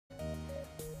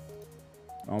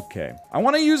Okay. I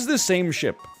want to use the same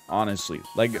ship, honestly.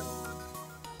 Like,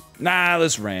 nah,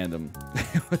 let's random.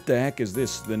 What the heck is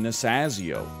this? The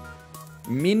Nasazio.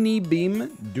 Mini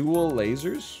beam dual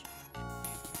lasers.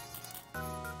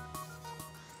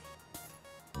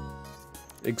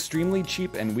 Extremely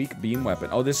cheap and weak beam weapon.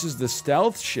 Oh, this is the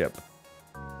stealth ship.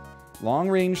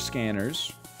 Long-range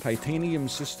scanners. Titanium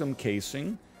system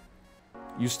casing.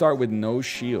 You start with no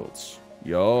shields.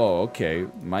 Yo, okay.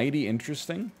 Mighty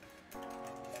interesting.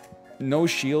 No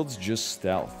shields, just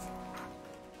stealth.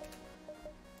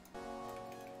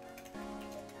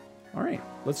 Alright,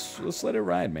 let's let it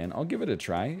ride, man. I'll give it a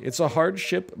try. It's a hard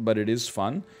ship, but it is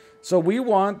fun. So we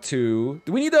want to...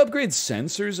 Do we need to upgrade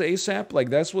sensors ASAP?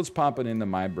 Like, that's what's popping into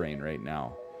my brain right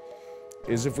now.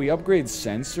 Is if we upgrade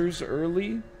sensors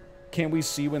early, can we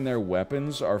see when their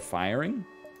weapons are firing?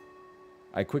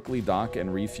 I quickly dock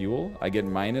and refuel. I get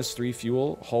 -3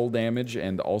 fuel, hull damage,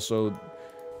 and also...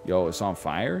 Yo, it's on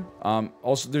fire?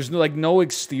 Also, there's like no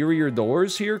exterior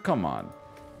doors here? Come on.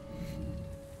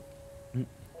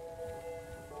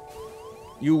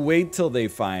 You wait till they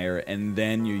fire, and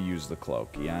then you use the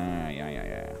cloak.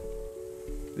 Yeah.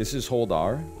 This is hold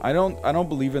R. I don't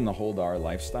believe in the hold R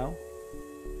lifestyle.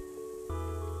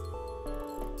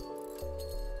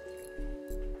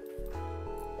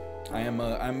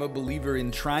 I'm a believer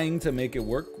in trying to make it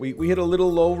work. We hit a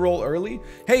little low roll early.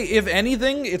 Hey, if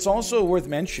anything, it's also worth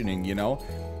mentioning, you know.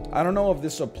 I don't know if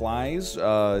this applies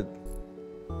to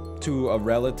a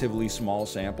relatively small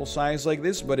sample size like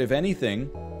this, but if anything,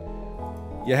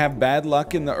 you have bad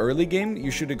luck in the early game,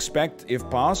 you should expect, if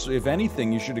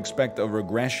anything, you should expect a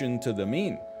regression to the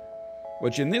mean.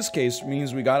 Which in this case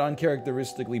means we got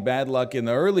uncharacteristically bad luck in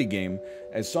the early game.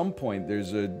 At some point,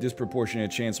 there's a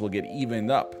disproportionate chance we'll get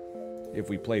evened up if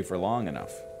we play for long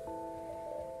enough.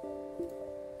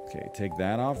 Okay, take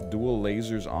that off. Dual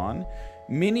lasers on.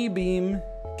 Mini beam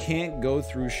can't go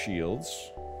through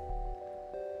shields.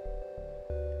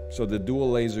 So the dual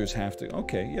lasers have to...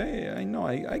 Okay, yeah, I know.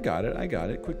 I got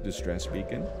it. Quick distress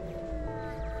beacon.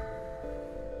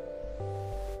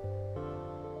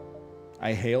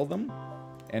 I hail them,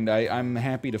 and I'm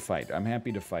happy to fight. I'm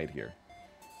happy to fight here.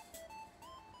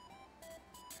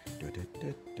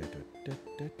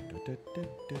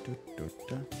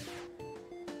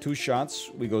 Two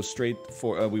shots. We go straight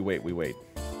for... we wait. We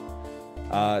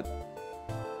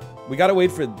gotta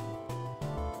wait for...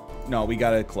 No, we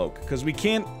gotta cloak. Because we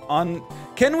can't on...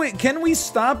 Can we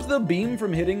stop the beam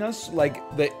from hitting us? Like,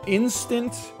 the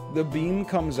instant the beam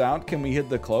comes out, can we hit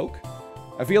the cloak?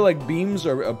 I feel like beams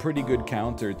are a pretty good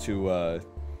counter to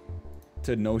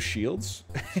no shields.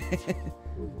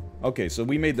 Okay, so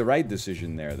we made the right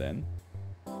decision there, then.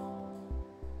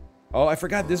 Oh, I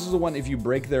forgot, this is the one, if you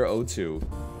break their O2.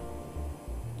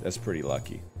 That's pretty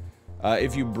lucky.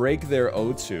 If you break their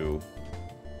O2,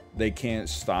 they can't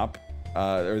stop,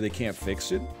 or they can't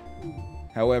fix it.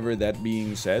 However, that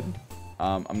being said,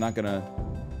 I'm not gonna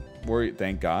worry,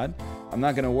 thank God. I'm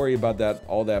not gonna worry about that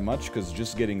all that much, because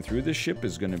just getting through this ship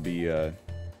is gonna be a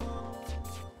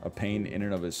pain in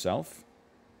and of itself.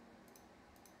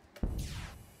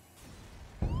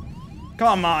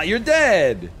 Come on, you're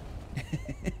dead!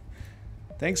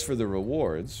 Thanks for the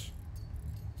rewards.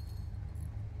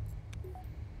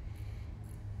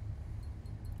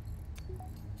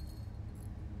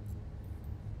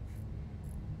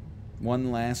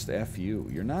 One last FU.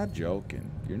 You're not joking.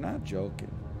 You're not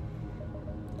joking.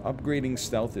 Upgrading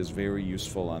stealth is very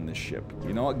useful on this ship.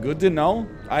 You know what? Good to know.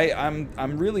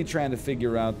 I'm really trying to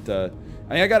figure out.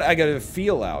 I got to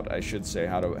feel out, I should say,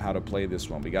 how to play this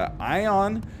one. We got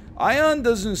Ion. Ion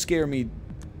doesn't scare me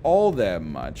all that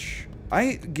much.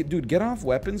 Dude, get off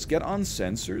weapons. Get on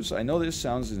sensors. I know this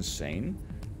sounds insane,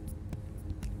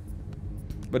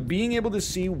 but being able to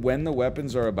see when the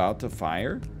weapons are about to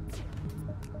fire,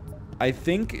 I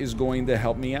think, is going to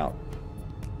help me out.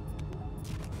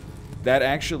 That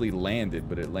actually landed,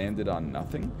 but it landed on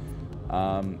nothing,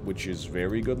 which is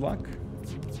very good luck.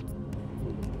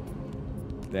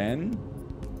 Then...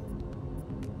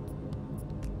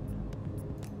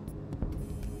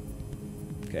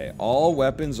 Okay, all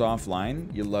weapons offline.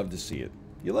 You love to see it.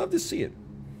 You love to see it.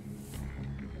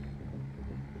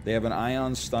 They have an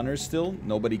ion stunner still.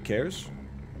 Nobody cares.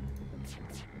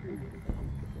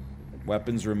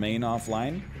 Weapons remain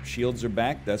offline. Shields are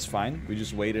back. That's fine. We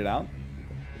just wait it out.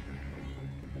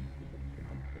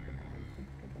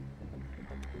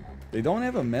 They don't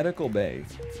have a medical bay.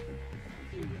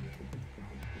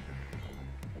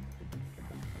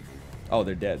 Oh,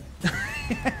 they're dead.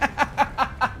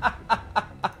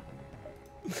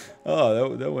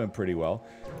 Oh, that went pretty well.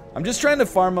 I'm just trying to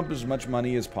farm up as much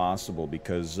money as possible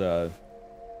because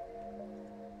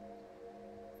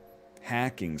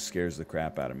hacking scares the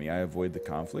crap out of me. I avoid the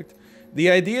conflict.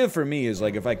 The idea for me is,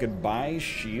 like, if I could buy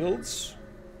shields,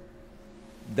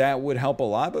 that would help a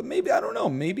lot. But maybe, I don't know,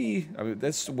 maybe, I mean,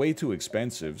 that's way too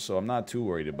expensive, so I'm not too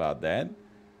worried about that.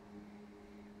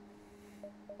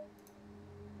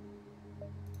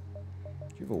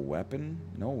 Do you have a weapon?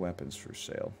 No weapons for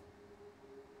sale.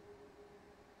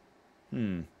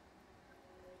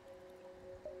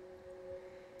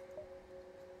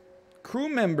 Crew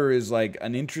member is like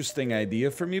an interesting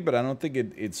idea for me, but I don't think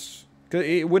it's...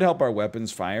 It would help our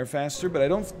weapons fire faster, but I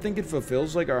don't think it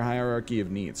fulfills like our hierarchy of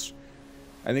needs.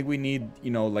 I think we need,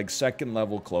 you know, like second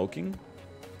level cloaking.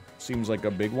 Seems like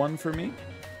a big one for me.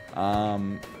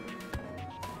 And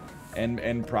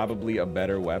probably a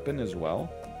better weapon as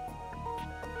well.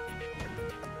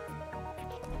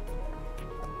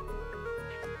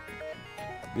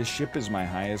 This ship is my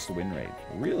highest win rate.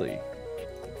 Really?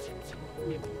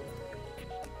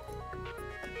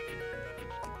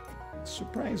 It's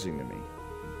surprising to me.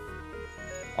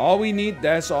 All we need,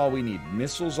 that's all we need.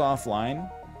 Missiles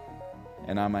offline,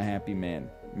 and I'm a happy man.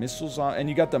 Missiles on, and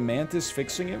you got the Mantis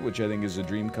fixing it, which I think is a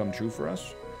dream come true for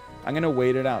us. I'm gonna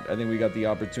wait it out. I think we got the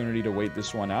opportunity to wait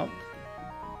this one out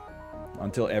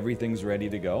until everything's ready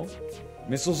to go.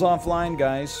 Missiles offline,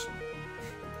 guys.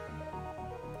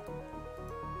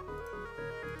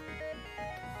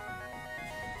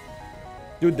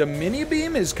 Dude, the mini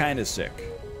beam is kind of sick.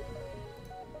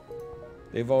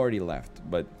 They've already left,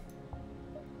 but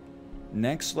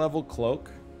next level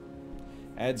cloak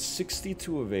adds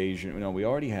 62 evasion. No, we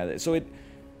already had it. So it.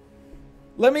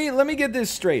 Let me get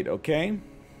this straight, okay?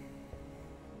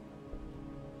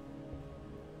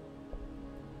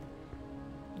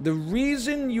 The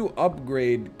reason you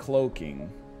upgrade cloaking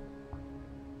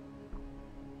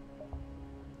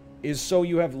is so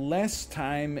you have less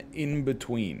time in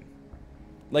between.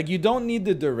 Like, you don't need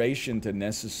the duration to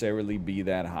necessarily be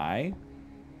that high.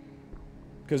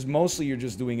 Because mostly you're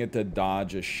just doing it to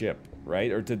dodge a ship,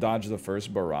 right? Or to dodge the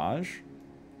first barrage.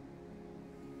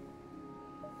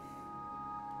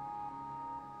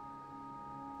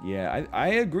 Yeah, I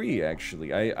agree,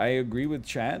 actually. I agree with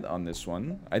chat on this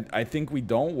one. I think we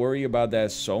don't worry about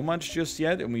that so much just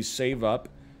yet, and we save up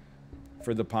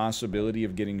for the possibility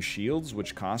of getting shields,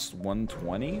 which cost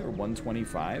 120 or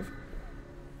 125.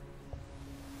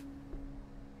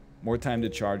 More time to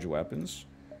charge weapons.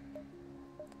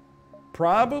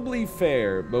 Probably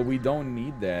fair, but we don't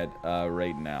need that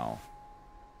right now.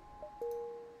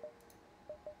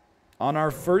 On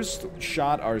our first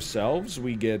shot ourselves,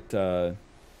 we get...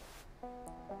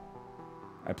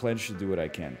 I pledge to do what I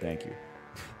can. Thank you.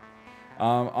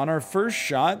 On our first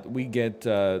shot, we get...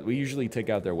 we usually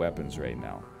take out their weapons right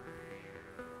now.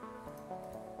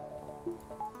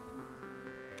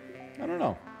 I don't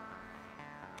know.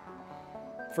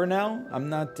 For now, I'm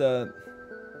not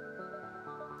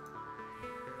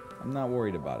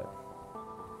worried about it.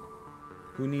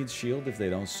 Who needs shield if they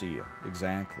don't see you?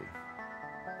 Exactly.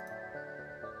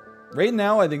 Right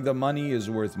now, I think the money is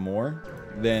worth more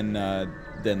than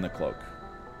the cloak.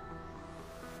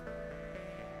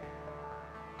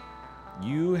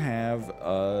 You have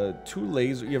two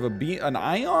lasers. You have an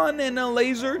ion and a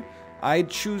laser. I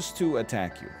choose to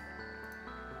attack you.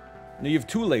 Now you have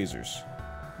two lasers.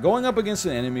 Going up against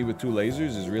an enemy with two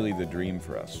lasers is really the dream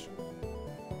for us.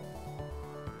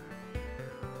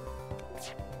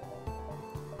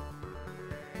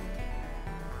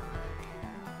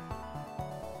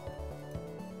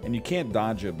 And you can't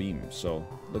dodge a beam, so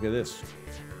look at this.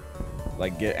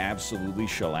 Like, get absolutely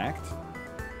shellacked.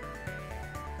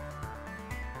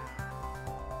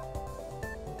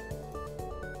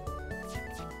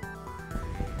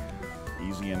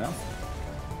 Easy enough.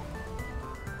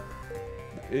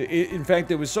 In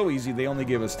fact, it was so easy, they only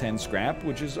gave us 10 scrap,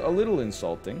 which is a little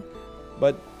insulting.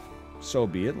 But so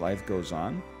be it, life goes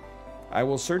on. I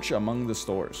will search among the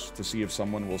stores to see if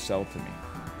someone will sell to me.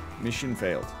 Mission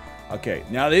failed. Okay,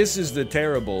 now this is the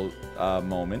terrible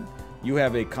moment. You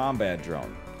have a combat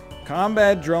drone.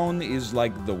 Combat drone is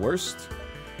like the worst.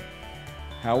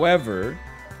 However,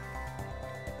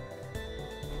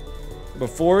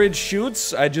 before it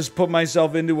shoots, I just put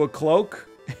myself into a cloak.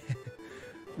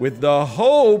 With the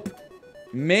hope,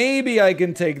 maybe I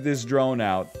can take this drone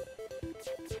out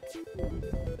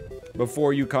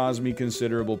before you cause me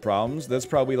considerable problems. That's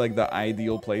probably like the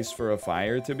ideal place for a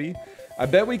fire to be. I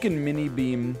bet we can mini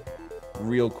beam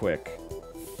real quick.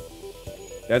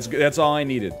 That's all I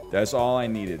needed. That's all I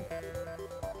needed.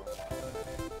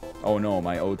 Oh no,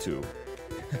 my O2.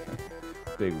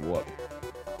 Big whoop.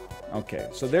 Okay,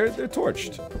 so they're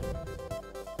torched.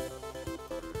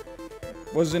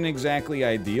 Wasn't exactly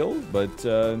ideal, but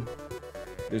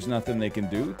There's nothing they can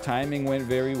do. Timing went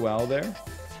very well there.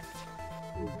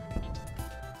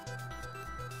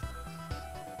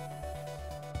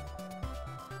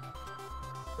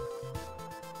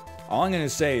 All I'm going to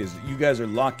say is you guys are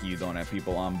lucky you don't have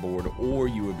people on board, or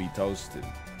you would be toasted.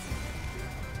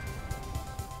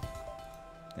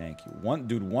 Thank you.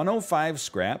 Dude, 105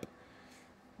 scrap.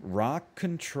 Rock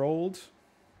controlled?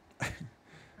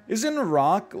 Isn't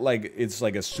rock like, it's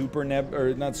like a super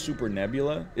or not super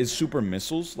nebula? It's super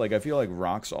missiles? Like, I feel like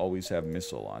rocks always have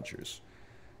missile launchers.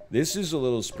 This is a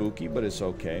little spooky, but it's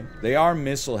okay. They are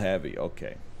missile heavy,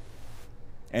 okay.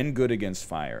 And good against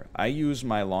fire. I use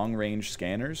my long-range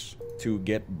scanners to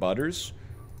get Butters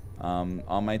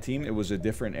on my team. It was a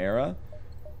different era.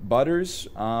 Butters,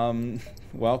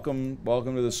 welcome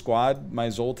to the squad, my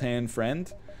Zoltan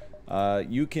friend.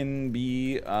 You can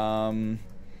be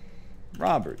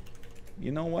Robert.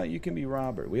 You know what? You can be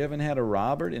Robert. We haven't had a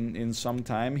Robert in some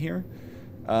time here.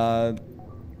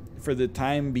 For the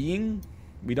time being,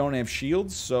 we don't have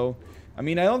shields, so... I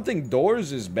mean, I don't think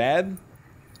doors is bad.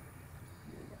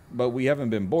 But we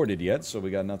haven't been boarded yet, so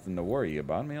we got nothing to worry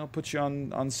about. I mean, I'll put you on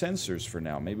sensors for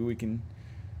now. Maybe we can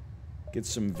get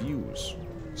some views.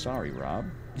 Sorry, Rob.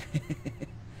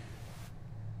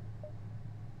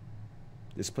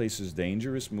 This place is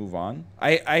dangerous. Move on.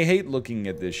 I hate looking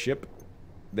at this ship.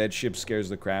 That ship scares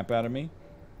the crap out of me.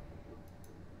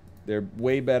 They're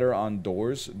way better on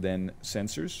doors than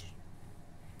sensors.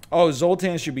 Oh,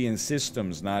 Zoltan should be in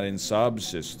systems, not in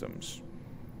subsystems.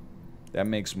 That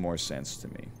makes more sense to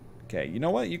me. Okay, you know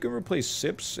what? You can replace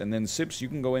SIPs, and then SIPs you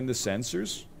can go into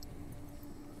sensors.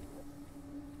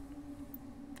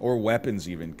 Or weapons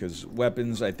even, because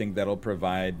weapons, I think that'll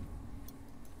provide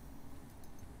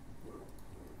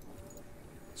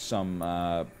some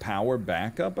power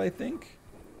backup, I think.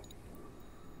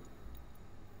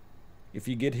 If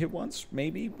you get hit once,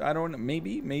 maybe. I don't know.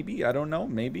 Maybe. I don't know.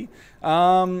 Maybe.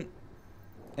 And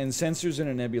sensors in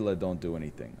a nebula don't do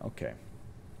anything. Okay.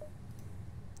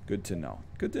 Good to know.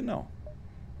 Good to know.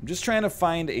 I'm just trying to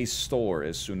find a store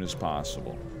as soon as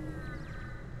possible.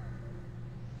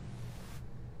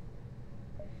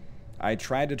 I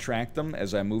try to track them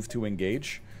as I move to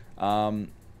engage. I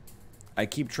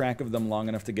keep track of them long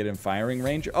enough to get in firing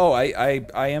range. Oh,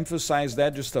 I emphasized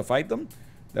that just to fight them?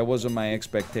 That wasn't my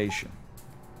expectation.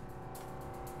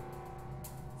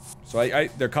 So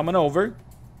they're coming over.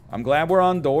 I'm glad we're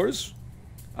on doors.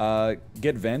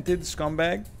 Get vented,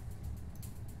 scumbag.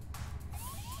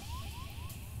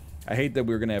 I hate that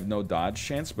we're going to have no dodge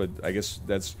chance, but I guess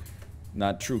that's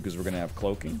not true because we're going to have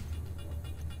cloaking.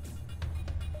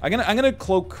 I'm gonna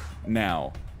cloak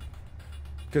now.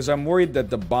 Because I'm worried that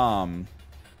the bomb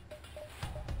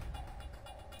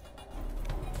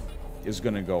is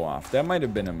going to go off. That might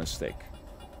have been a mistake.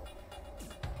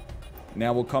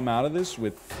 Now we'll come out of this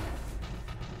with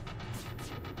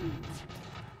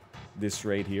this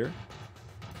right here.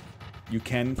 You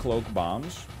can cloak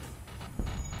bombs.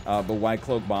 But why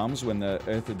cloak bombs when the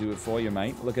Earth will do it for you,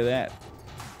 mate? Look at that.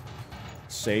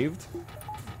 Saved.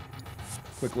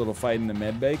 Quick little fight in the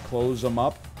medbay. Close them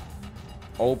up.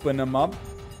 Open them up.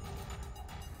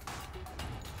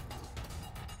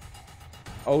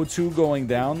 O2 going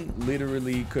down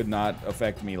literally could not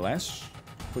affect me less.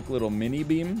 Quick little mini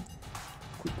beam.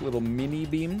 Quick little mini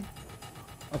beam.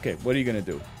 Okay, what are you gonna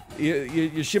do?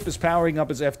 Your ship is powering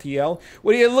up as FTL.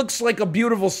 Well, it looks like a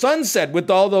beautiful sunset with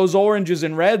all those oranges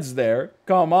and reds there.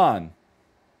 Come on.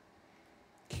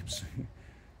 Keeps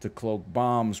to cloak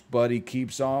bombs, buddy.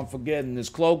 Keeps on forgetting. This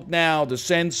cloak now. The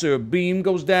sensor beam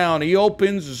goes down. He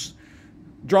opens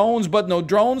drones, but no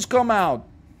drones come out.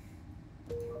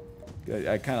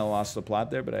 I kind of lost the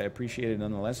plot there, but I appreciate it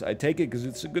nonetheless. I take it because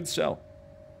it's a good sell.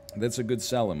 That's a good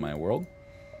sell in my world.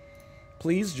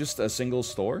 Please, just a single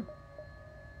store.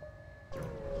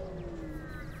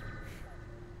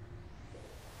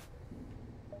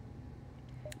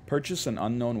 Purchase an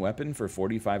unknown weapon for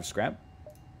 45 scrap.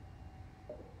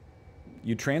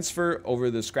 You transfer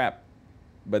over the scrap,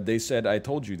 but they said, I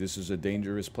told you this is a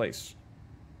dangerous place.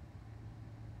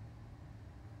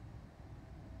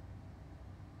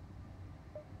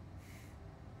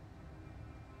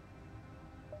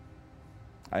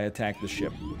 I attacked the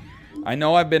ship. I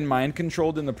know I've been mind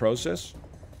controlled in the process.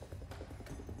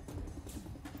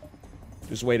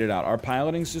 Just wait it out. Our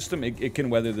piloting system, it can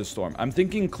weather the storm. I'm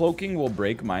thinking cloaking will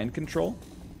break mind control.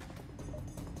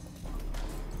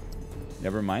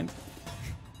 Never mind.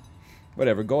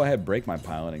 Whatever, go ahead, break my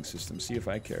piloting system. See if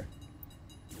I care.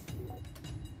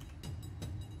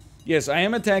 Yes, I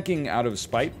am attacking out of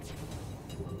spite.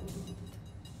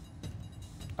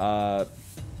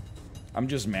 I'm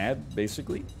just mad,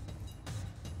 basically.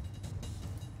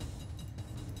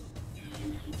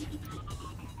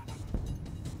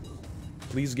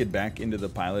 Please get back into the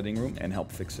piloting room and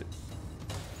help fix it.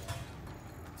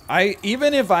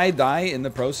 Even if I die in the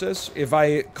process, if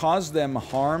I cause them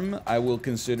harm, I will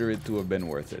consider it to have been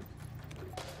worth it.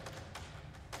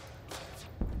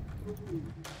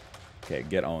 Okay,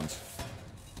 get owned.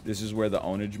 This is where the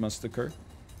ownage must occur.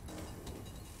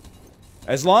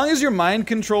 As long as your mind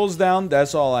control's down,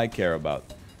 that's all I care about.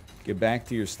 Get back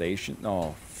to your station.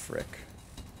 Oh, frick.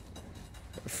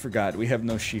 I forgot, we have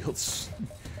no shields.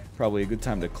 Probably a good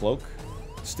time to cloak.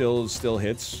 Still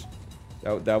hits.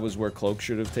 That was where cloak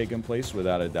should have taken place,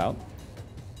 without a doubt.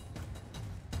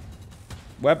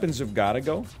 Weapons have gotta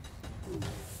go.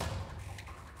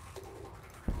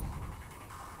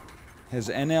 Has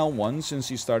NL won since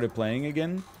he started playing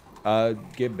again?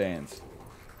 Get banned.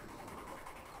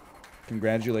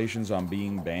 Congratulations on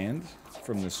being banned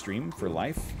from the stream for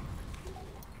life.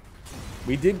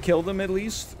 We did kill them at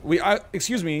least.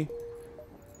 Excuse me.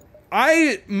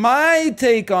 My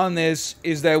take on this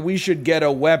is that we should get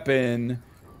a weapon.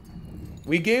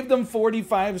 We gave them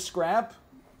 45 scrap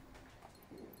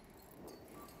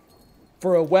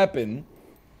for a weapon.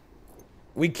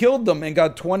 We killed them and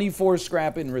got 24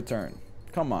 scrap in return.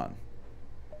 Come on.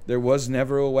 There was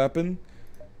never a weapon?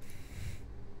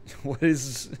 What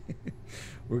is...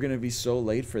 We're gonna be so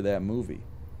late for that movie.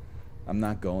 I'm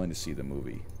not going to see the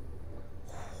movie.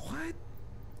 What?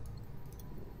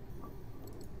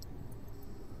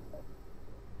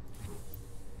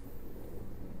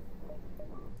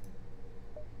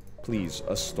 Please,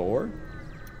 a store?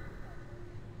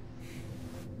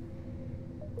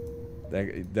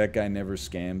 That guy never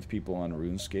scammed people on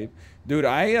RuneScape. Dude,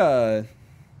 I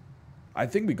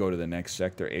think we go to the next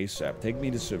sector ASAP. Take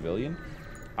me to civilian.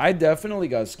 I definitely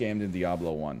got scammed in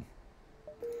Diablo 1.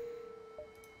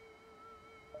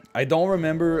 I don't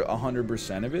remember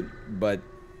 100% of it, but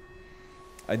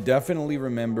I definitely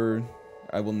remember...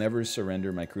 I will never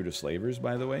surrender my crew to slavers,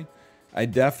 by the way. I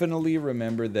definitely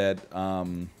remember that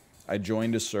I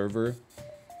joined a server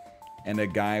and a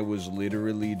guy was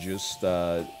literally just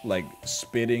like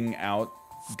spitting out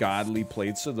godly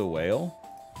plates of the whale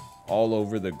all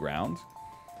over the ground.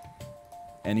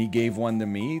 And he gave one to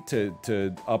me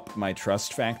to up my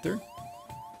trust factor.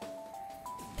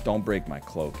 Don't break my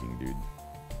cloaking, dude.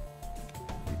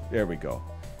 There we go.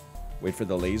 Wait for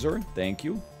the laser. Thank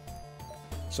you.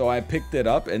 So I picked it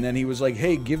up, and then he was like,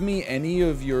 hey, give me any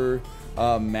of your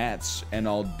mats, and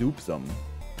I'll dupe them.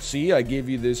 See, I gave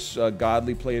you this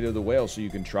godly plate of the whale so you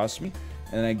can trust me.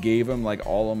 And I gave him, like,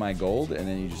 all of my gold, and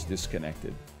then he just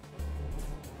disconnected.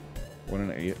 What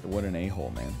an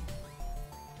a-hole, man.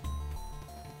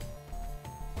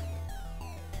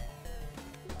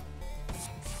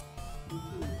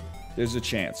 There's a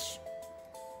chance.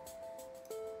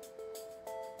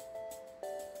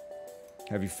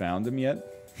 Have you found him yet?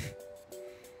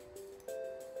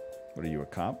 What are you, a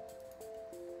cop?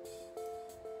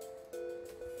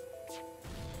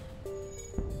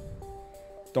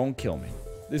 Don't kill me.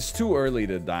 It's too early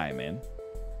to die, man.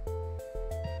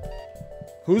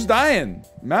 Who's dying?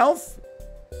 Mouth?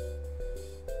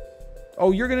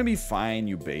 Oh, you're gonna be fine,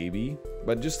 you baby.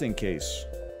 But just in case.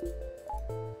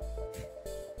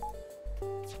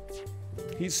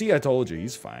 See, I told you,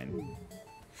 he's fine.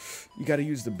 You gotta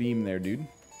use the beam there, dude.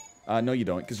 No, you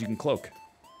don't, because you can cloak.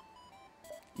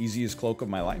 Easiest cloak of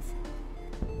my life.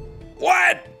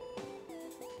 What?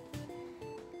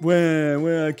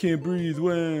 When I can't breathe,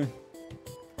 when?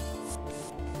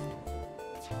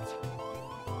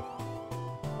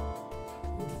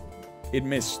 It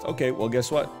missed. Okay, well,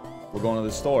 guess what? We're going to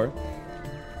the store.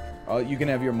 You can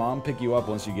have your mom pick you up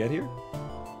once you get here.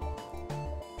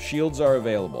 Shields are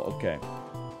available. Okay.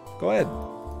 Go ahead.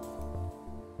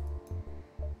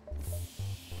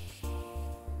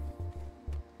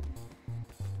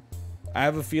 I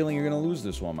have a feeling you're going to lose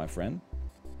this one, my friend.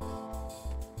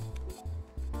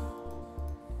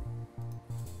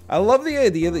 I love the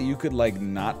idea that you could, like,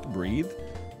 not breathe,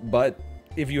 but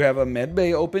if you have a med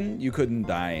bay open, you couldn't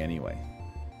die anyway.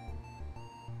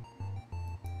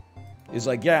 It's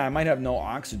like, yeah, I might have no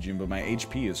oxygen, but my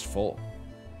HP is full.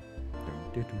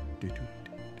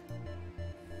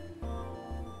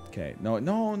 Okay,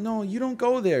 no, you don't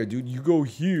go there, dude. You go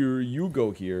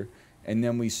here, and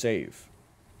then we save.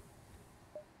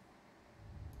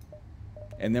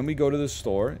 And then we go to the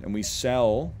store, and we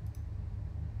sell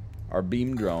our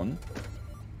beam drone.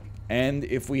 And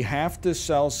if we have to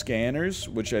sell scanners,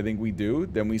 which I think we do,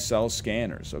 then we sell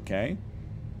scanners, okay?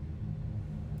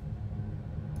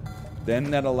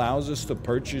 Then that allows us to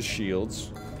purchase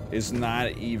shields. It's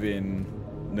not even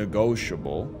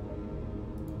negotiable.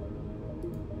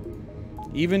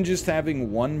 Even just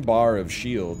having 1 bar of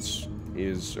shields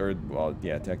is, or, well,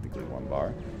 yeah, technically 1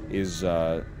 bar,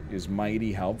 is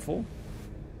mighty helpful.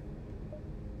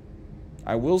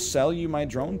 I will sell you my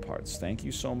drone parts. Thank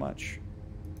you so much.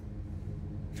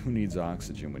 Who needs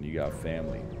oxygen when you got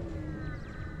family?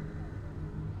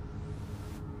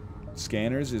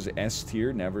 Scanners is S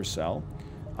tier, never sell.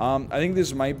 I think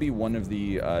this might be one of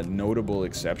the notable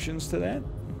exceptions to that.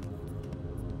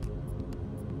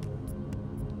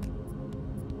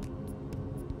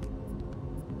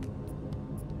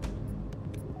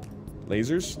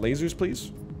 Lasers? Lasers,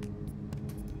 please?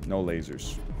 No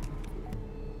lasers.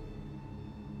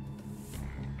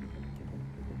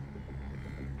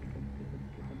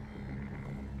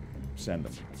 Send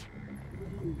them.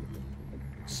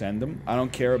 Send them. I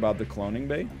don't care about the cloning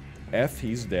bay. F,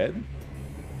 he's dead.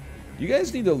 You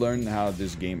guys need to learn how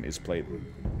this game is played.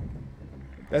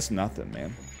 That's nothing,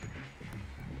 man.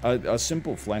 A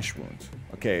simple flesh wound.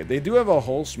 Okay, they do have a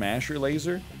whole smasher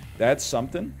laser. That's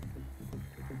something.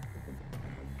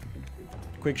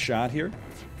 Quick shot here.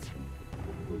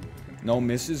 No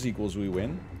misses equals we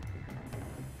win.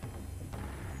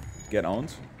 Get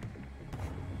owned.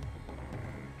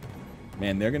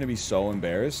 Man, they're going to be so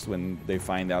embarrassed when they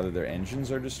find out that their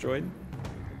engines are destroyed.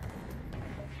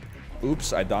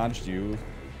 Oops, I dodged you.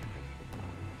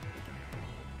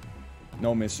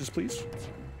 No misses, please.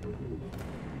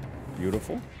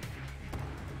 Beautiful.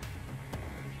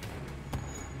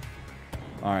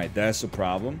 Alright, that's a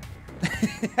problem.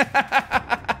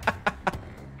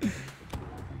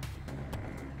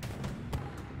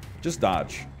 Just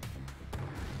dodge.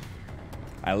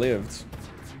 I lived.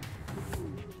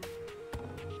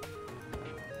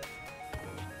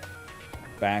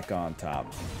 Back on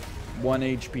top. 1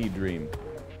 HP dream.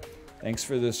 Thanks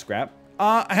for the scrap.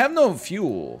 I have no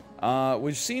fuel,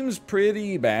 which seems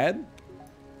pretty bad.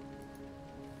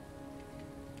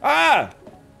 Ah!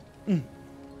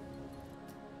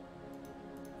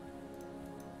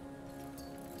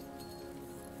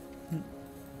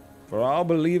 For all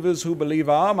believers who believe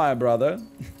are, my brother.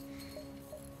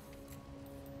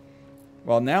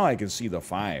 Well, now I can see the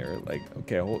fire. Like,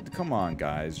 okay, come on,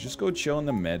 guys. Just go chill in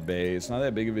the med bay. It's not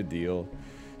that big of a deal.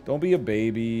 Don't be a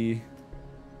baby.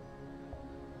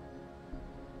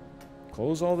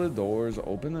 Close all the doors.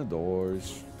 Open the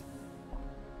doors.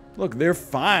 Look, they're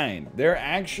fine. They're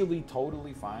actually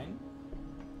totally fine.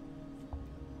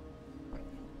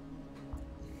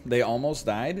 They almost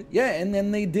died? Yeah, and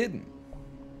then they didn't.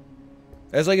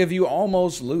 That's like if you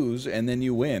almost lose and then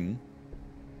you win.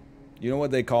 You know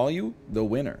what they call you? The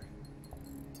winner.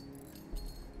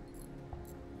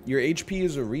 Your HP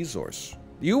is a resource.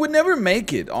 You would never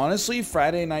make it. Honestly,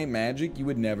 Friday Night Magic, you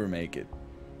would never make it.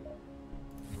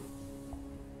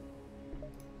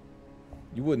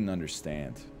 You wouldn't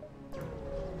understand.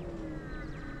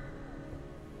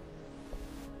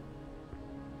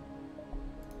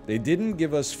 They didn't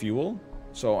give us fuel,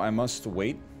 so I must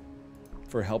wait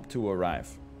for help to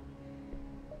arrive.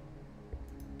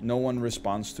 No one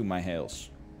responds to my hails.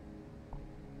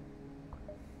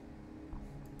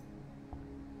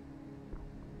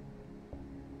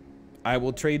 I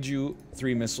will trade you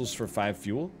 3 missiles for 5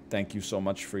 fuel. Thank you so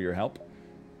much for your help.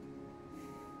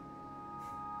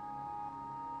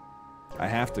 I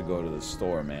have to go to the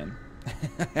store, man.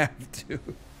 I have to.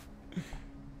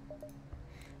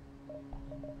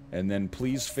 And then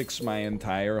please fix my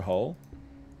entire hull.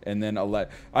 And then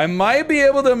I might be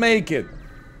able to make it.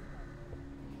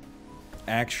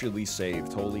 Actually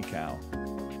saved. Holy cow.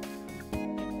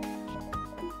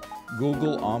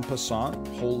 Google en passant.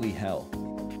 Holy hell.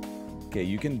 Okay,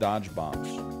 you can dodge bombs.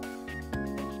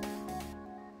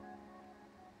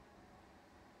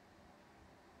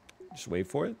 Just wait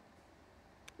for it.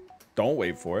 Don't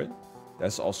wait for it.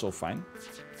 That's also fine.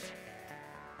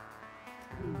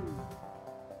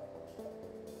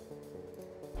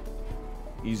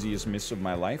 Easiest miss of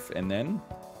my life. And then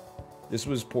this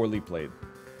was poorly played.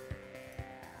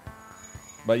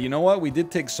 But you know what? We did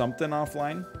take something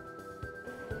offline.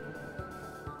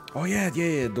 Oh, yeah.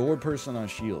 Door person on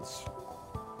shields.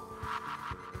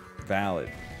 Valid.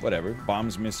 Whatever.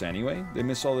 Bombs miss anyway. They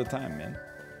miss all the time, man.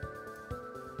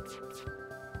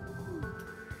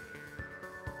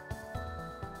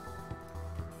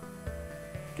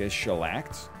 Get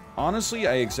shellacked. Honestly,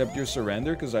 I accept your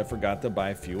surrender because I forgot to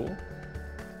buy fuel.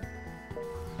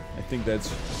 I think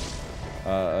that's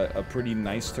a pretty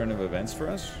nice turn of events for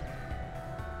us.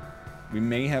 We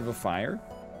may have a fire.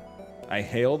 I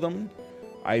hail them.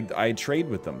 I trade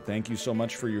with them. Thank you so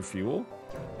much for your fuel.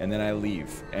 And then I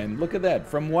leave. And look at that.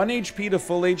 From 1 HP to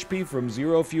full HP, from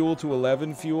 0 fuel to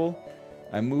 11 fuel.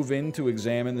 I move in to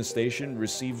examine the station,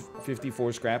 receive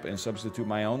 54 scrap, and substitute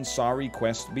my own. Sorry,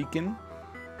 quest beacon.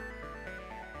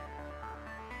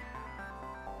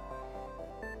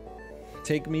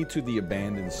 Take me to the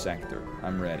abandoned sector.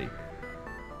 I'm ready.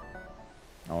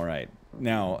 Alright.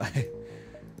 Now,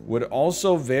 would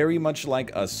also very much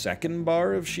like a second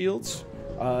bar of shields.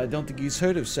 I don't think he's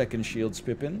heard of second shields,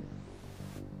 Pippin.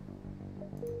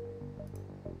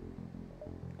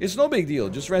 It's no big deal.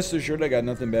 Just rest assured I got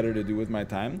nothing better to do with my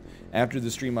time. After the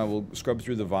stream, I will scrub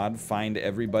through the VOD, find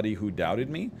everybody who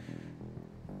doubted me,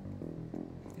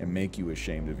 and make you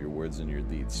ashamed of your words and your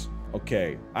deeds.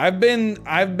 Okay. I've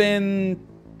been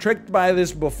tricked by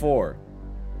this before.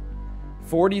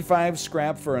 45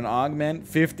 scrap for an augment,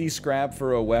 50 scrap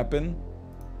for a weapon.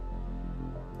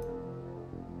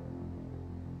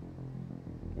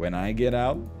 When I get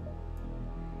out,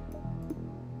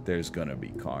 there's gonna be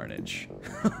carnage.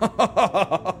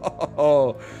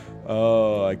 Oh,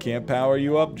 I can't power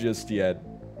you up just yet.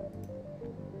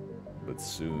 But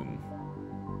soon.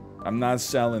 I'm not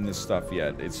selling this stuff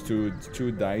yet. It's too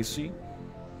dicey.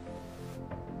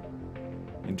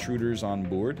 Intruders on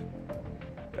board.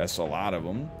 That's a lot of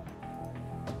them.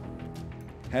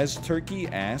 Has turkey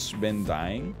ass been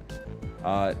dying?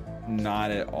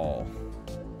 Not at all.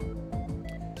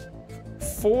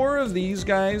 4 of these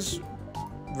guys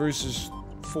versus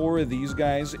 4 of these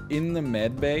guys in the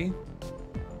med bay.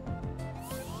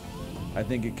 I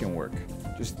think it can work.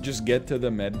 Just get to the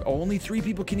med. Oh, only 3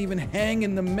 people can even hang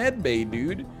in the med bay,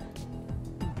 dude.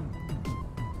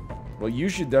 Well, you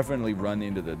should definitely run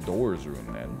into the doors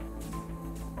room then.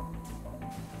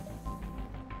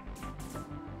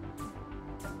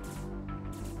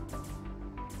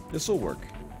 This'll work.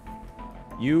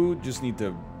 You just need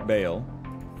to bail.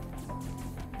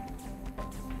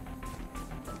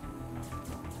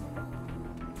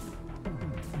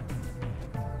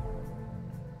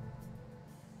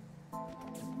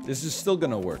 This is still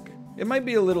gonna work. It might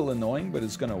be a little annoying, but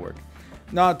it's gonna work.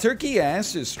 Nah, turkey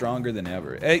ass is stronger than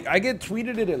ever. I get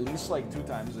tweeted it at least like 2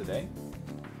 times a day.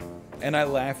 And I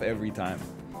laugh every time.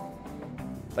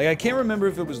 Like, I can't remember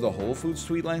if it was the Whole Foods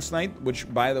tweet last night,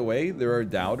 which, by the way, there are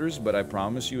doubters, but I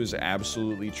promise you is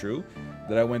absolutely true.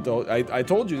 That I went to, I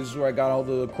told you this is where I got all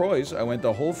the LaCroix. I went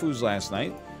to Whole Foods last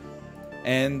night.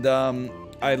 And,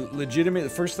 I legitimately,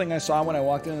 the first thing I saw when I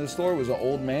walked into the store was an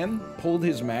old man, pulled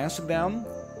his mask down,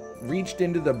 reached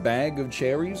into the bag of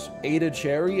cherries, ate a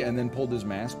cherry, and then pulled his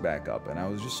mask back up. And I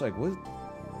was just like,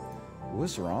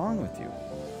 what's wrong with you?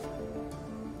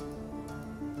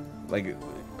 Like,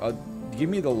 give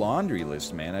me the laundry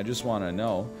list, man. I just want to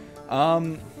know.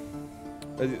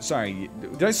 Sorry,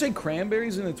 did I say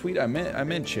cranberries in the tweet? I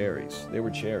meant cherries. They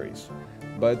were cherries.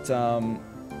 But,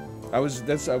 I was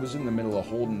in the middle of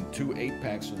holding 2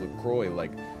 8-packs of LaCroix,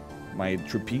 like my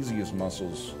trapezius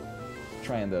muscles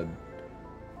trying to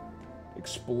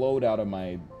explode out of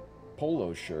my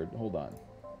polo shirt. Hold on.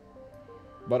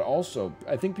 But also,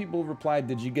 I think people replied,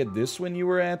 did you get this when you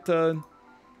were at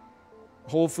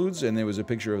Whole Foods? And there was a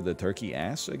picture of the turkey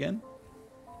ass again.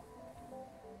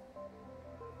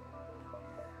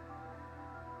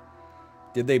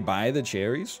 Did they buy the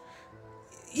cherries?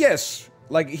 Yes.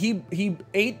 Like, he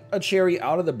ate a cherry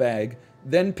out of the bag,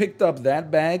 then picked up that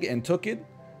bag and took it,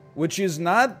 which is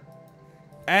not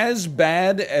as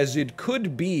bad as it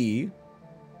could be.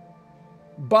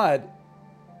 But,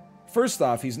 first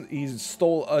off, he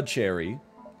stole a cherry,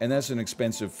 and that's an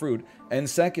expensive fruit. And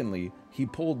secondly, he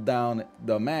pulled down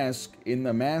the mask in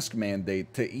the mask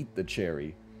mandate to eat the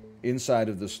cherry inside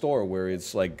of the store where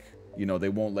it's like, you know, they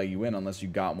won't let you in unless you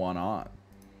got one on.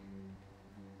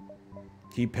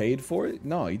 He paid for it?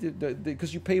 No, he did,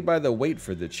 because you pay by the weight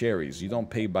for the cherries. You don't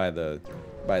pay by the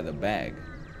bag.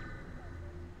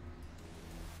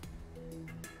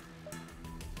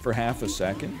 For half a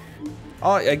second?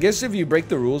 Oh, I guess if you break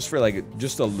the rules for like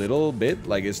just a little bit,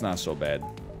 like it's not so bad.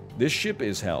 This ship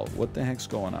is hell. What the heck's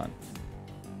going on?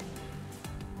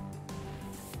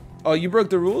 Oh, you broke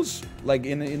the rules? Like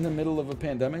in the middle of a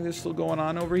pandemic that's still going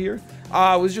on over here?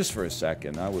 Ah, it was just for a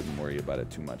second. I wouldn't worry about it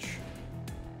too much.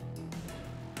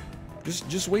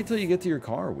 Just wait till you get to your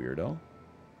car, weirdo.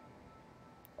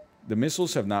 The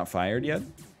missiles have not fired yet.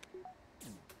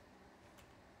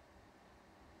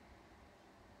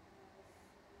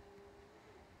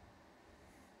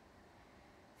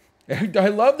 I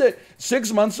love that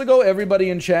 6 months ago, everybody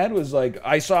in chat was like,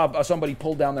 I saw somebody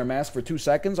pull down their mask for 2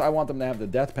 seconds. I want them to have the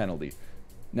death penalty.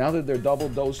 Now that they're double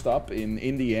dosed up in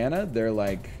Indiana, they're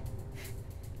like,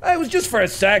 it was just for a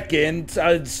second.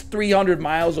 It's 300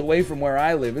 miles away from where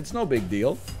I live. It's no big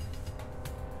deal.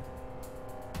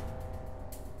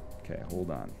 Okay,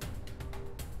 hold on.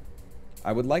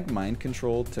 I would like mind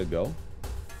control to go.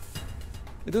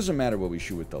 It doesn't matter what we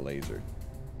shoot with the laser.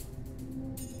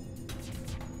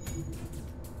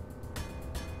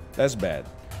 That's bad.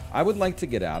 I would like to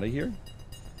get out of here.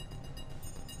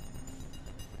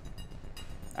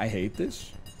 I hate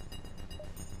this.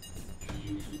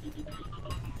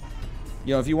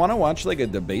 You know, if you want to watch like a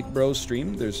debate bro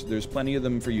stream, there's plenty of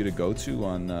them for you to go to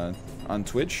on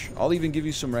Twitch. I'll even give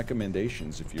you some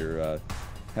recommendations if you're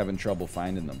having trouble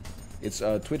finding them. It's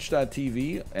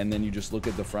twitch.tv, and then you just look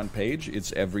at the front page.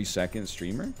 It's every second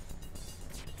streamer.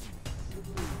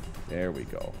 There we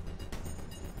go.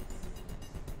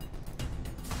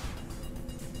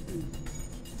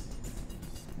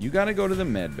 You gotta go to the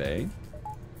med bay.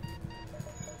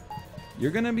 You're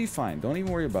gonna be fine. Don't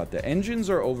even worry about that. Engines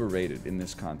are overrated in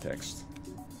this context.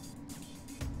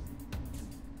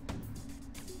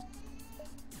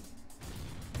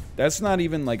 That's not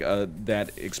even like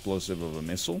that explosive of a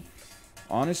missile.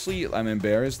 Honestly, I'm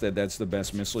embarrassed that that's the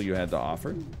best missile you had to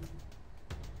offer.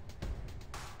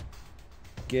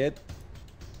 Get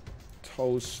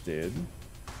toasted.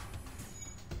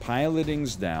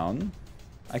 Piloting's down.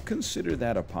 I consider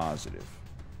that a positive.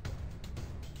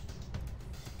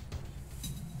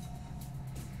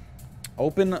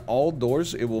 Open all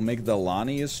doors. It will make the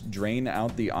Lanius drain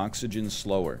out the oxygen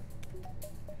slower.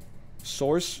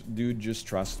 Source, dude, just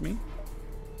trust me.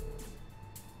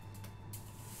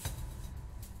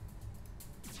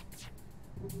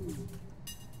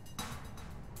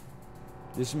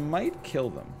 This might kill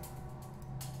them.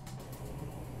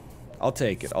 I'll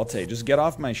take it. I'll take it. Just get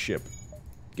off my ship.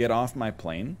 Get off my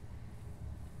plane.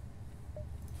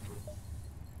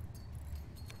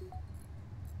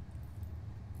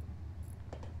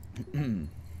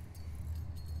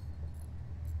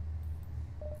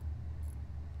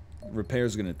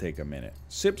 Repair's gonna take a minute.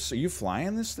 Sips, are you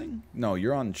flying this thing? No,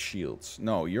 you're on shields.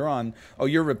 No, you're on... Oh,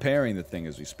 you're repairing the thing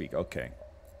as we speak. Okay.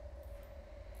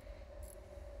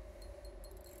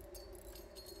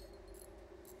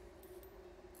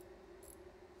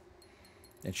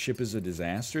 That ship is a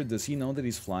disaster. Does he know that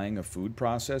he's flying a food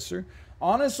processor?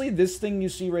 Honestly, this thing you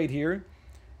see right here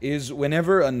is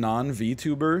whenever a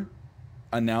non-VTuber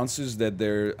announces that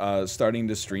they're starting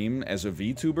to stream as a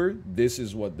VTuber, this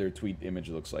is what their tweet image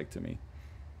looks like to me.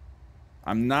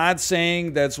 I'm not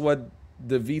saying that's what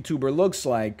the VTuber looks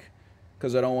like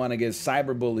because I don't want to get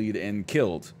cyberbullied and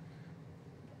killed.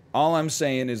 All I'm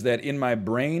saying is that in my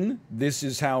brain, this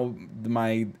is how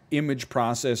my image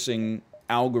processing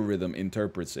algorithm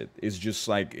interprets it. It's just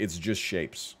like, it's just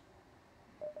shapes.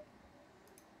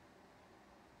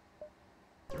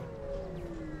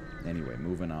 Anyway,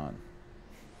 moving on.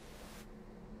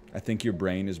 I think your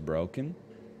brain is broken.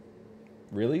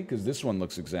 Really? Because this one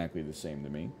looks exactly the same to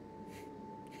me.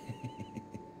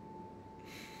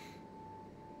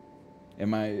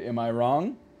 Am I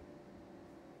wrong?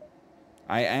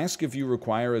 I ask if you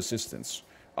require assistance.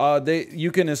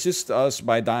 You can assist us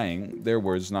by dying. Their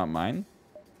words, not mine.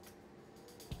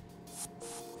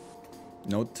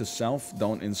 Note to self,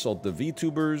 don't insult the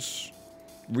VTubers.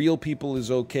 Real people is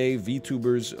okay.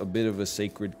 VTubers, a bit of a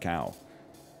sacred cow.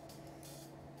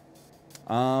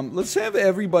 Let's have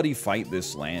everybody fight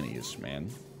this Lanius, man.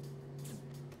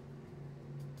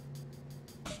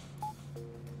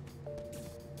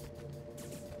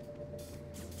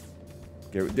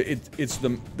 It's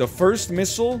the first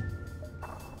missile.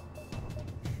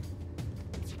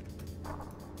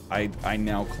 I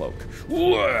now cloak.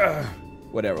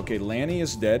 Whatever. Okay,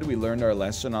 Lanius dead. We learned our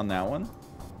lesson on that one.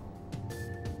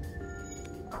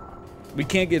 We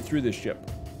can't get through this ship.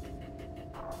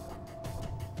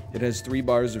 It has 3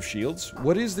 bars of shields.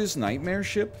 What is this nightmare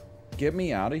ship? Get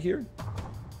me out of here.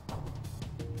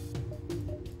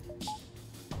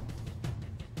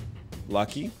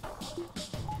 Lucky.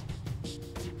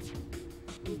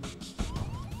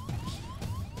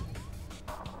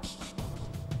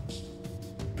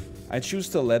 I choose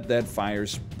to let that fire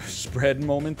spread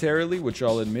momentarily, which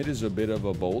I'll admit is a bit of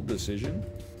a bold decision.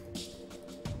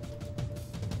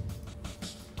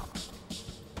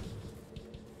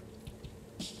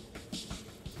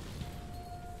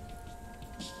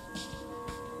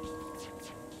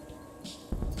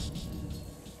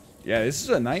 Yeah, this is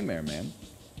a nightmare, man.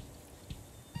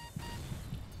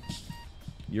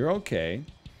 You're okay.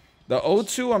 The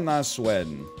O2, I'm not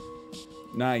sweating.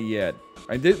 Not yet.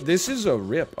 This is a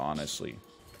rip, honestly.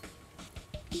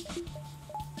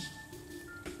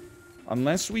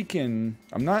 Unless we can...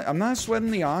 I'm not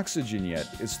sweating the oxygen yet.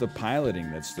 It's the piloting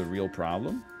that's the real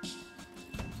problem.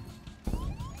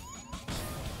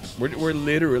 We're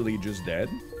literally just dead.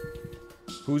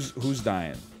 Who's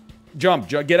dying? Jump,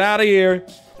 get out of here.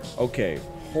 Okay.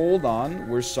 hold on.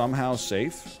 We're somehow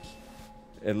safe.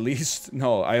 At least,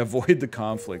 no, I avoid the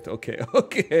conflict. Okay,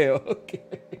 okay,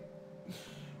 okay.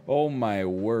 Oh my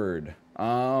word.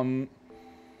 That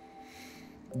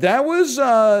was,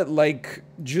 like,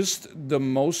 just the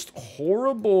most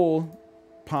horrible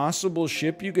possible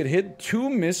ship you could hit. 2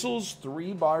 missiles,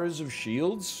 3 bars of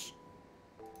shields.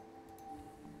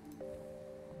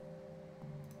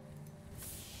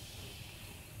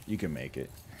 You can make it.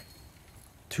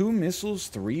 2 missiles,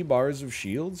 3 bars of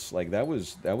shields? Like, that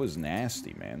was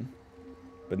nasty, man.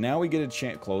 But now we get a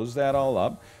chance, close that all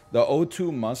up. The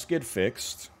O2 must get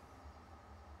fixed.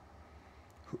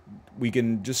 We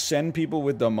can just send people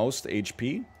with the most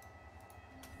HP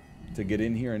to get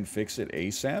in here and fix it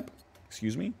ASAP.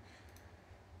 Excuse me?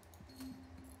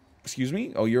 Excuse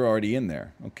me? Oh, you're already in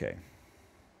there. Okay.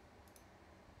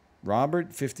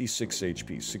 Robert, 56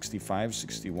 HP. 65,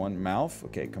 61. Mouth?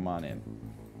 Okay, come on in.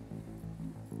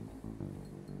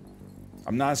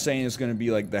 I'm not saying it's going to be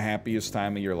like the happiest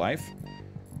time of your life.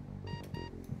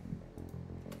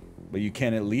 But you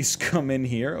can at least come in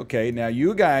here. Okay, now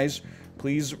you guys,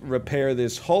 please repair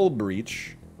this hull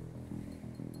breach.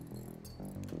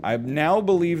 I now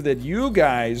believe that you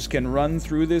guys can run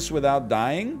through this without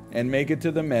dying and make it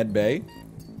to the med bay.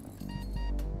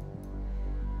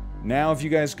 Now, if you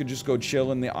guys could just go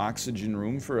chill in the oxygen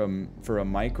room for a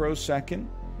microsecond.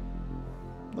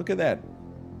 Look at that.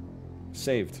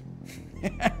 Saved.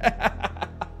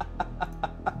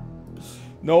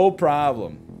 No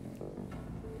problem.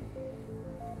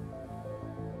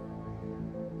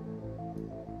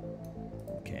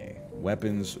 Okay.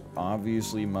 Weapons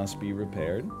obviously must be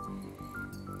repaired.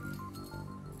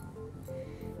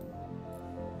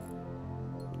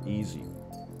 Easy.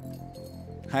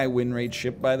 High win rate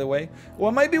ship, by the way. Well,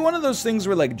 it might be one of those things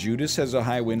where, like, Judas has a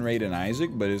high win rate in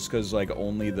Isaac, but it's because, like,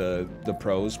 only the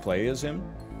pros play as him.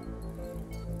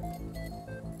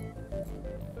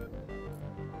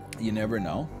 You never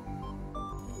know.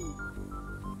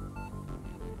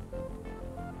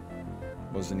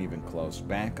 Wasn't even close.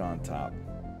 Back on top.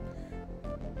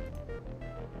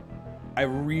 I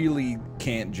really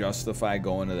can't justify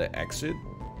going to the exit.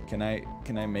 Can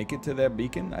I make it to that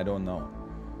beacon? I don't know.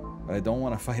 But I don't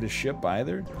want to fight a ship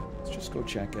either. Let's just go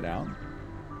check it out.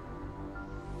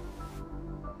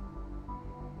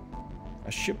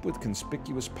 A ship with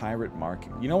conspicuous pirate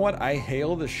marking. You know what? I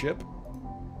hail the ship.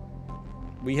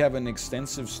 We have an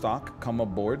extensive stock. Come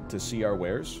aboard to see our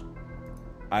wares.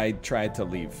 I tried to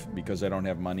leave because I don't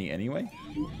have money anyway.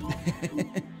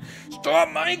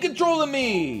 Stop mind controlling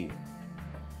me!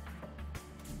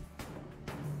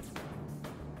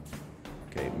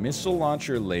 Okay, missile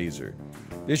launcher laser.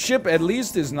 This ship at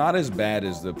least is not as bad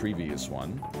as the previous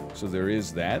one. So there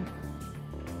is that.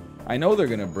 I know they're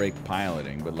gonna break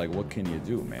piloting, but like, what can you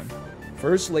do, man?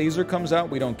 First laser comes out,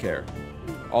 we don't care.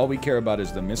 All we care about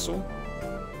is the missile.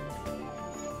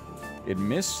 It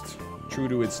missed, true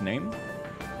to its name.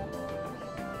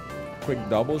 Quick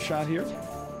double shot here.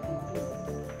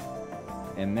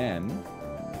 And then...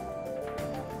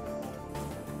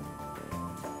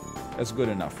 That's good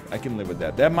enough. I can live with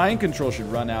that. That mind control should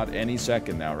run out any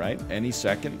second now, right? Any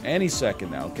second? Any second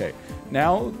now. Okay.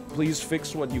 Now, please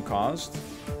fix what you caused.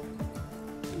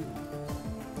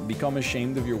 Become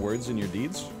ashamed of your words and your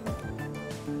deeds.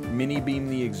 Mini beam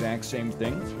the exact same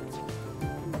thing.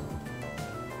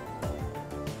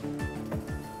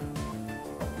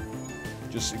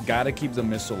 Just gotta keep the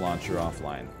missile launcher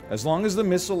offline. As long as the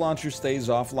missile launcher stays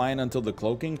offline until the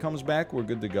cloaking comes back, we're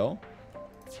good to go.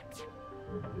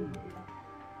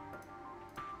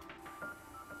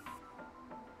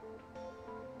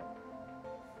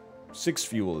 Six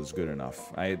fuel is good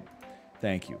enough.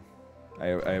 Thank you. I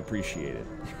appreciate it.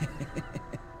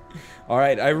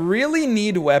 Alright, I really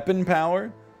need weapon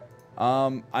power.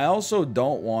 I also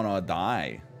don't want to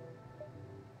die.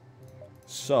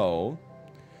 So,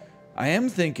 I am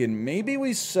thinking maybe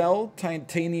we sell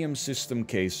titanium system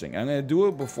casing. I'm going to do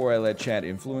it before I let chat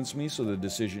influence me, so the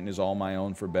decision is all my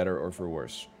own for better or for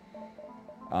worse.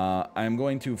 I'm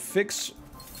going to fix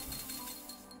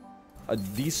a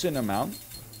decent amount.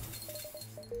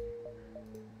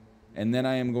 And then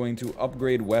I am going to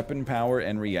upgrade weapon power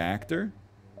and reactor.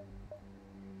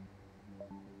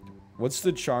 What's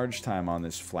the charge time on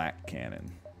this flak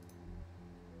cannon?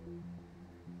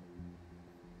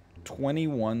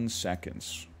 21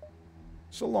 seconds.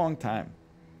 It's a long time.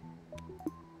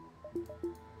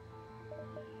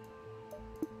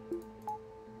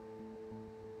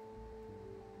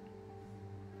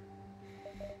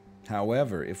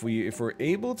 However, if we're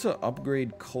able to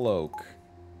upgrade cloak,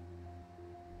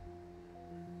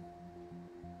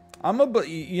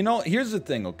 you know, here's the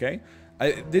thing, okay?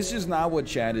 This is not what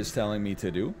Chad is telling me to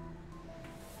do.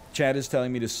 Chad is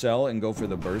telling me to sell and go for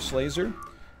the burst laser.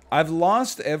 I've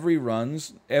lost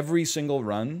every single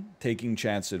run taking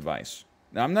Chad's advice.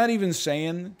 Now, I'm not even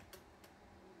saying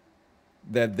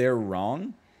that they're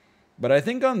wrong, but I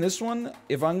think on this one,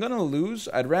 if I'm gonna lose,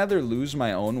 I'd rather lose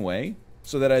my own way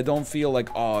so that I don't feel like,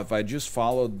 oh, if I just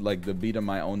followed like the beat of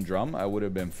my own drum, I would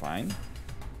have been fine.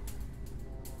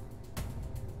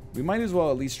 We might as well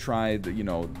at least try, you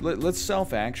know, let's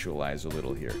self-actualize a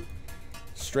little here.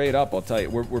 Straight up, I'll tell you,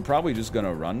 we're probably just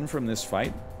gonna run from this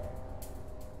fight.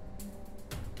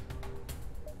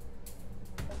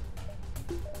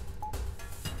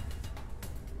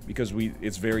 Because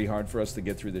it's very hard for us to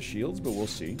get through the shields, but we'll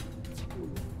see.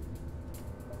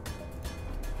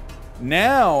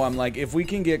 Now, I'm like, if we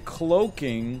can get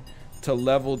cloaking to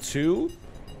level 2,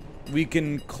 we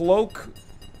can cloak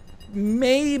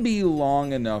maybe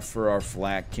long enough for our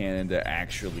flak cannon to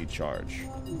actually charge.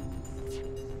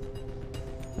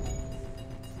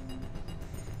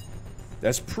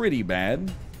 That's pretty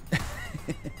bad.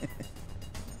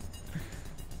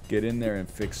 Get in there and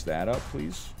fix that up,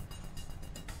 please.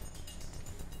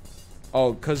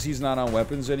 Oh, because he's not on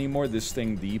weapons anymore, this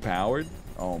thing depowered?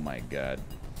 Oh my god.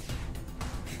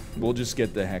 We'll just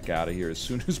get the heck out of here as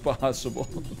soon as possible.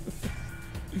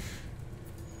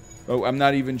 Oh, I'm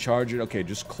not even charging. Okay,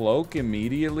 just cloak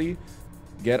immediately.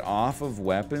 Get off of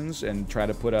weapons and try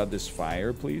to put out this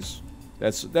fire, please.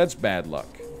 That's bad luck.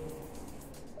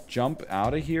 Jump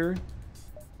out of here.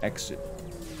 Exit.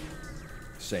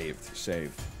 Saved.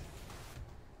 Saved.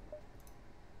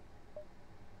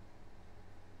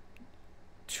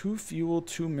 2 fuel,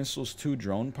 2 missiles, 2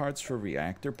 drone parts for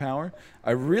reactor power.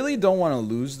 I really don't want to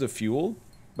lose the fuel,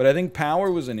 but I think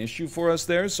power was an issue for us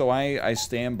there, so I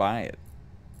stand by it.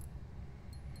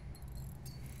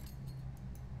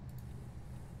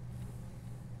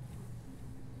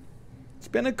 It's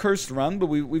been a cursed run, but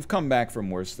we've come back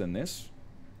from worse than this.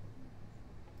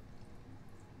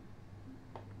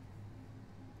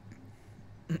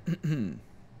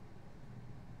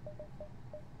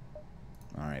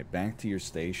 Alright, back to your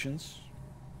stations.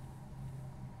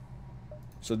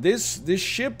 So this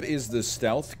ship is the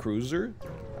stealth cruiser.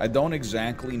 I don't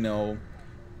exactly know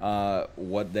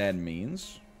what that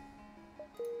means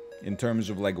in terms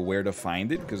of like where to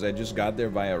find it, because I just got there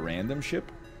via random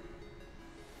ship.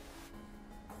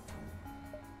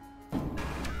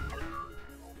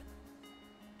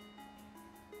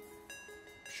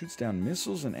 Shoots down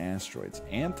missiles and asteroids.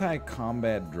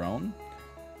 Anti-combat drone.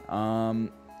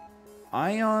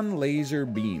 Ion laser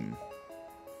beam.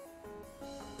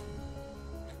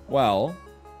 Well,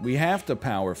 we have to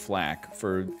power flak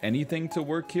for anything to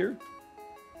work here.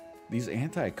 These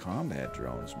anti-combat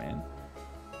drones, man.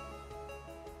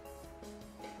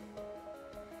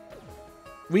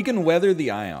 We can weather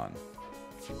the ion.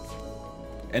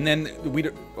 And then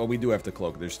we do have to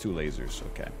cloak. There's 2 lasers.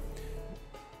 Okay.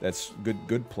 That's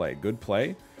good play. Good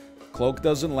play. Cloak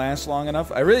doesn't last long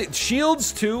enough.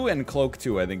 Shields 2 and Cloak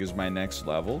 2, I think, is my next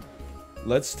level.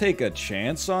 Let's take a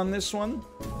chance on this one.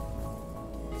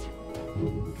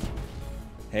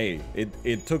 Hey,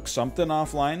 it took something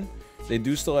offline. They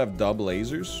do still have dub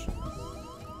lasers.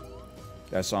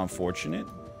 That's unfortunate.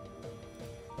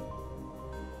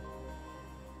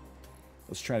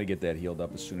 Let's try to get that healed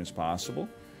up as soon as possible.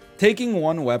 Taking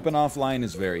 1 weapon offline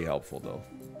is very helpful, though.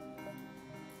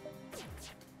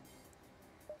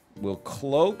 We'll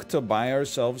cloak to buy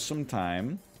ourselves some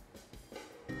time.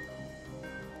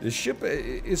 This ship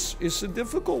is a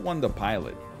difficult one to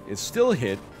pilot. It's still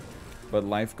hit, but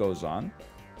life goes on.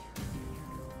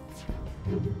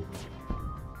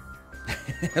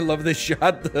 I love they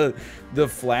shot the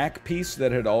flak piece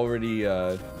that had already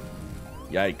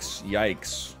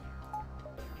yikes.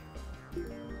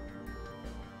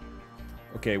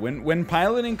 Okay, when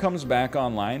piloting comes back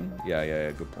online,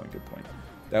 yeah, good point.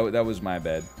 That was my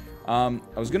bad. I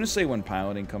was gonna say when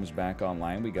piloting comes back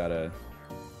online, we gotta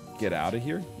get out of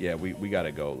here. Yeah, we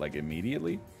gotta go like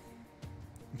immediately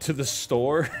to the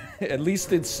store. At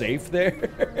least it's safe there.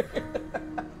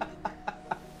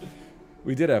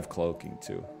 We did have cloaking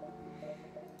too.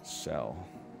 Sell.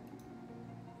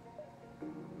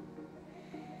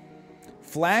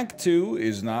 Flag 2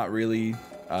 is not really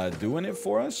doing it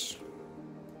for us.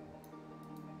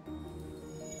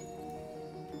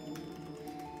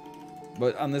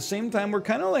 But on the same time, we're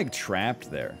kind of like trapped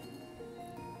there.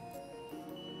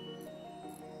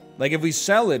 Like if we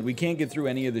sell it, we can't get through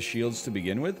any of the shields to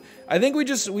begin with. I think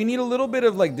we need a little bit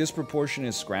of like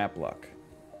disproportionate scrap luck.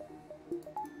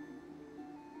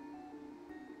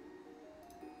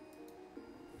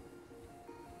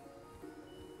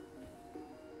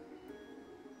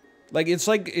 Like,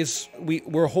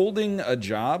 we're holding a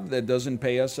job that doesn't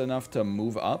pay us enough to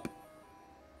move up.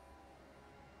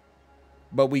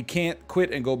 But we can't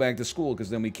quit and go back to school because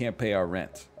then we can't pay our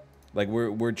rent. Like,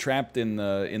 we're trapped in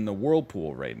the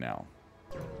whirlpool right now.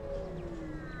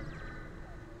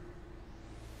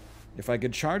 If I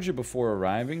could charge it before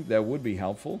arriving, that would be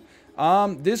helpful.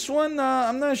 This one,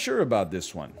 I'm not sure about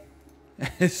this one.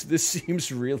 This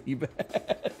seems really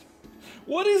bad.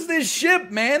 What is this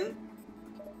ship, man?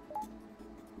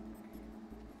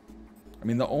 I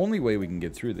mean, the only way we can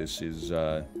get through this is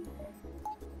via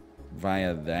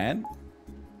that.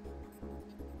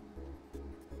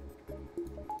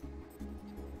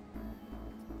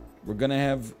 We're gonna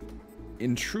have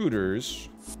intruders,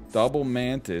 double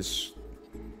mantis.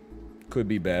 Could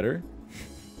be better.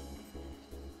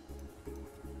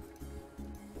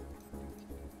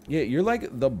 Yeah, you're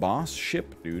like the boss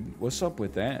ship, dude. What's up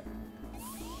with that?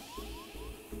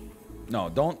 No,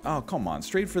 don't. Oh, come on.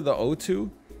 Straight for the O2?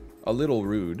 A little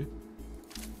rude.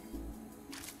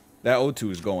 That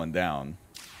O2 is going down.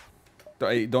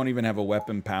 I don't even have a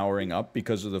weapon powering up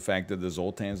because of the fact that the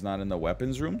Zoltan's not in the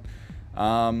weapons room.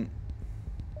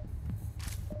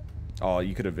 Oh,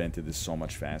 you could have vented this so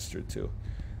much faster, too.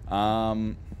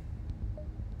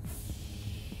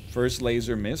 First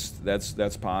laser missed.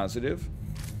 That's positive.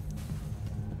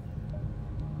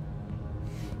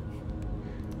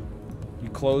 You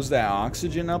close that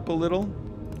oxygen up a little.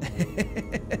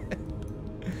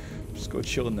 Just go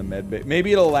chill in the med bay.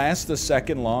 Maybe it'll last a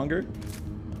second longer.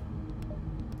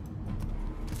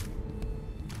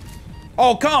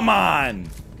 Oh, come on!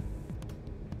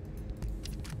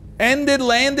 And it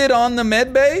landed on the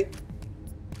med bay?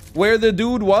 Where the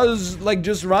dude was, like,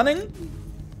 just running?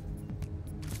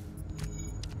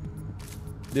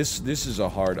 This is a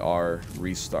hard R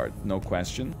restart, no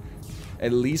question.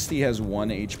 At least he has 1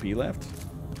 HP left.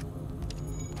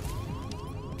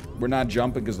 We're not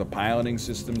jumping because the piloting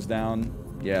system's down.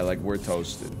 Yeah, like, we're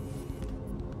toasted.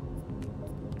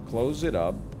 Close it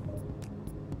up.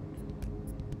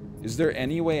 Is there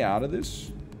any way out of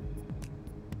this?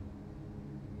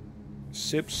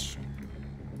 Sips.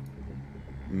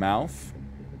 Mouth.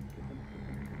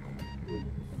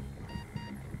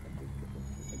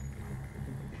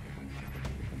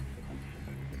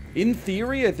 In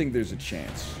theory, I think there's a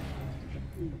chance.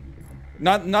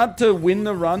 Not to win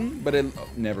the run, but it, oh,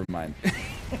 never mind.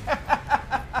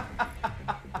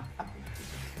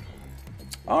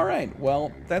 All right,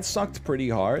 well, that sucked pretty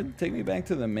hard. Take me back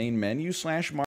to the main menu /